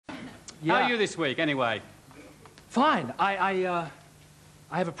Yeah. How are you this week, anyway? Fine. I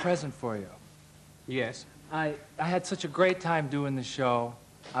have a present for you. Yes. I had such a great time doing the show.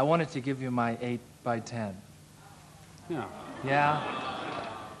 I wanted to give you my 8x10. Yeah. Yeah?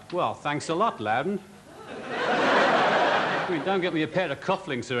 Well, thanks a lot, Loudon. I mean, don't get me a pair of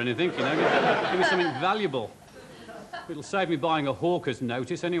cufflinks or anything, you know. Give me something valuable. It'll save me buying a hawker's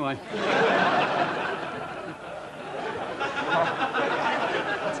notice, anyway.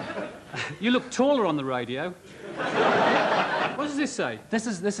 You look taller on the radio. What does this say? This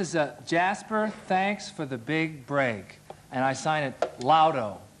is Jasper, thanks for the big break. And I sign it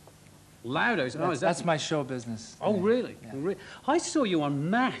Loudon. Loudon? Oh, that's my show business. Oh, really? Yeah. Oh, really? I saw you on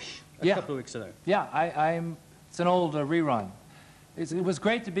MASH a couple of weeks ago. Yeah, it's an old rerun. It was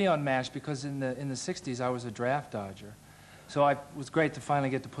great to be on MASH because in the 60s I was a draft dodger. So it was great to finally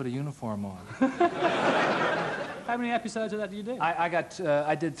get to put a uniform on. How many episodes of that did you do?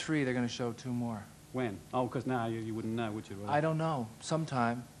 I did 3. They're going to show 2 more. When? Oh, because now you wouldn't know, would you? Really? I don't know.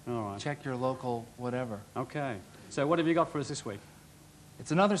 Sometime. All right. Check your local whatever. Okay. So what have you got for us this week?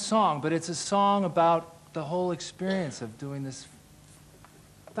 It's another song, but it's a song about the whole experience of doing this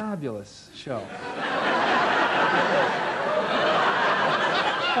fabulous show.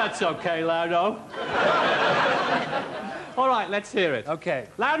 That's okay, Loudon. All right, let's hear it. Okay.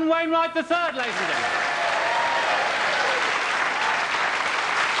 Loudon Wainwright the third, ladies and gentlemen.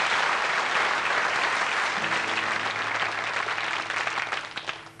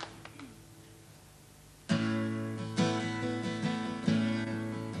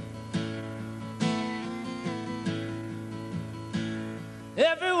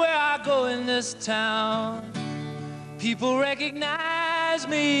 Everywhere I go in this town, people recognize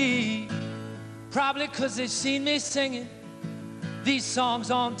me. Probably 'cause they've seen me singing these songs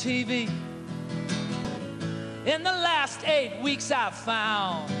on TV. In the last 8 weeks I've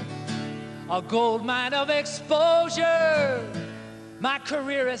found a gold mine of exposure. My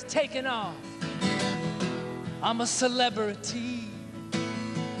career has taken off. I'm a celebrity.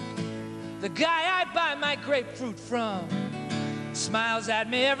 The guy I buy my grapefruit from smiles at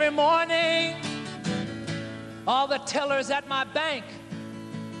me every morning. All the tellers at my bank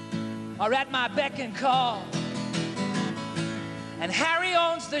are at my beck and call. And Harry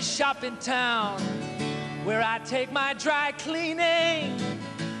owns the shop in town where I take my dry cleaning.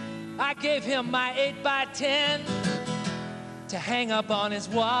 I gave him my 8x10 to hang up on his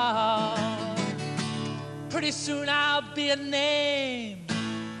wall. Pretty soon I'll be a name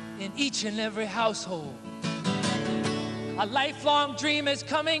in each and every household. A lifelong dream is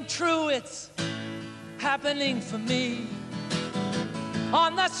coming true. It's happening for me.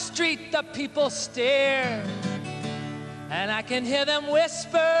 On the street, the people stare, and I can hear them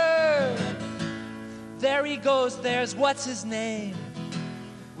whisper, there he goes, there's what's his name.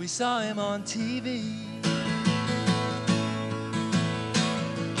 We saw him on TV.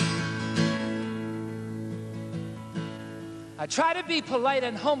 I try to be polite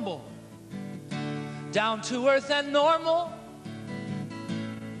and humble, down to earth and normal.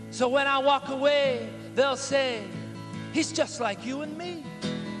 So when I walk away, they'll say, he's just like you and me.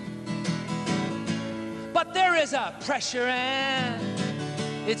 But there is a pressure and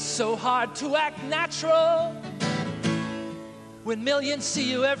it's so hard to act natural when millions see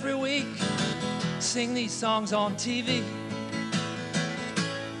you every week sing these songs on TV.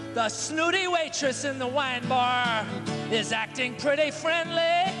 The snooty waitress in the wine bar is acting pretty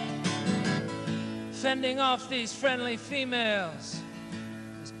friendly. Fending off these friendly females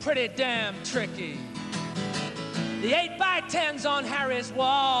is pretty damn tricky. The 8x10s on Harry's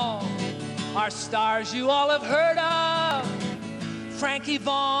wall are stars you all have heard of. Frankie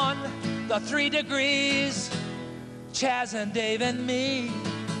Vaughan, the 3 Degrees, Chaz and Dave and me.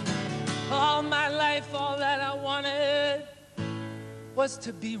 All my life, all that I wanted was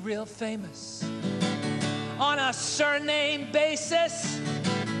to be real famous on a surname basis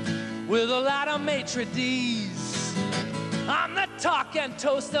with a lot of maitre d's. I'm the talk and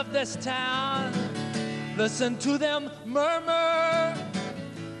toast of this town. Listen to them murmur.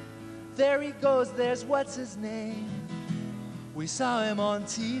 There he goes, there's what's his name. We saw him on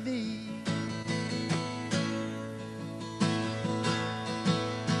TV.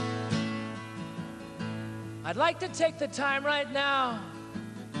 I'd like to take the time right now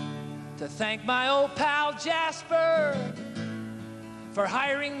to thank my old pal Jasper for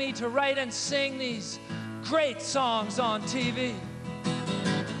hiring me to write and sing these great songs on TV.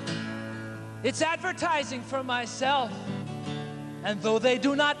 It's advertising for myself, and though they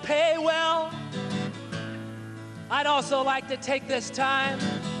do not pay well, I'd also like to take this time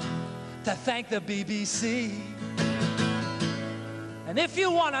to thank the BBC And if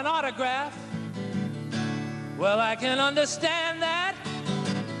you want an autograph, well, I can understand that.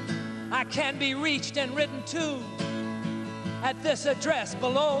 I can be reached and written to at this address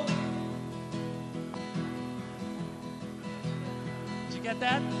below. Did you get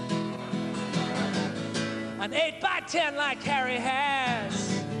that? An 8x10 like Harry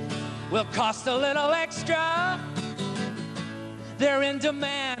has will cost a little extra. They're in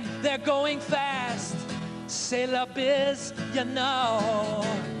demand, they're going fast. C'est la biz, you know.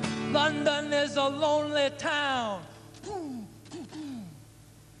 London is a lonely town.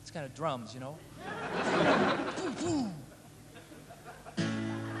 It's kind of drums, you know.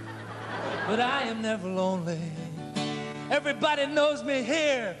 But I am never lonely. Everybody knows me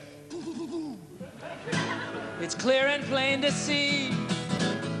here. It's clear and plain to see.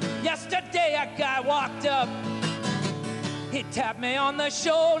 Yesterday a guy walked up. He tapped me on the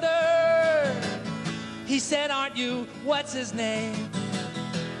shoulder. He said, aren't you, what's his name?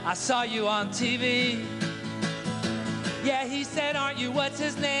 I saw you on TV. Yeah, he said, aren't you, what's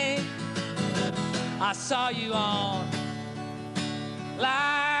his name? I saw you on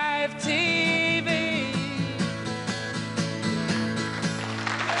live TV.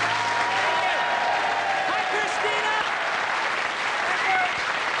 Hi, Christina.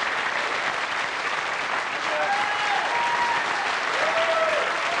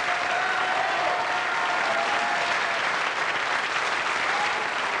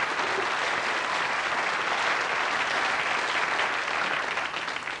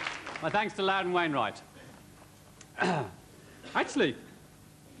 My thanks to Loudon Wainwright. Actually,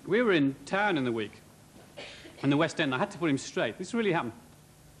 we were in town in the week, in the West End. I had to put him straight. This really happened.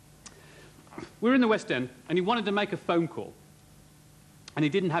 We were in the West End, and he wanted to make a phone call, and he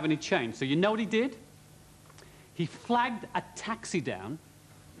didn't have any change. So you know what he did? He flagged a taxi down,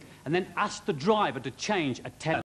 and then asked the driver to change a 10.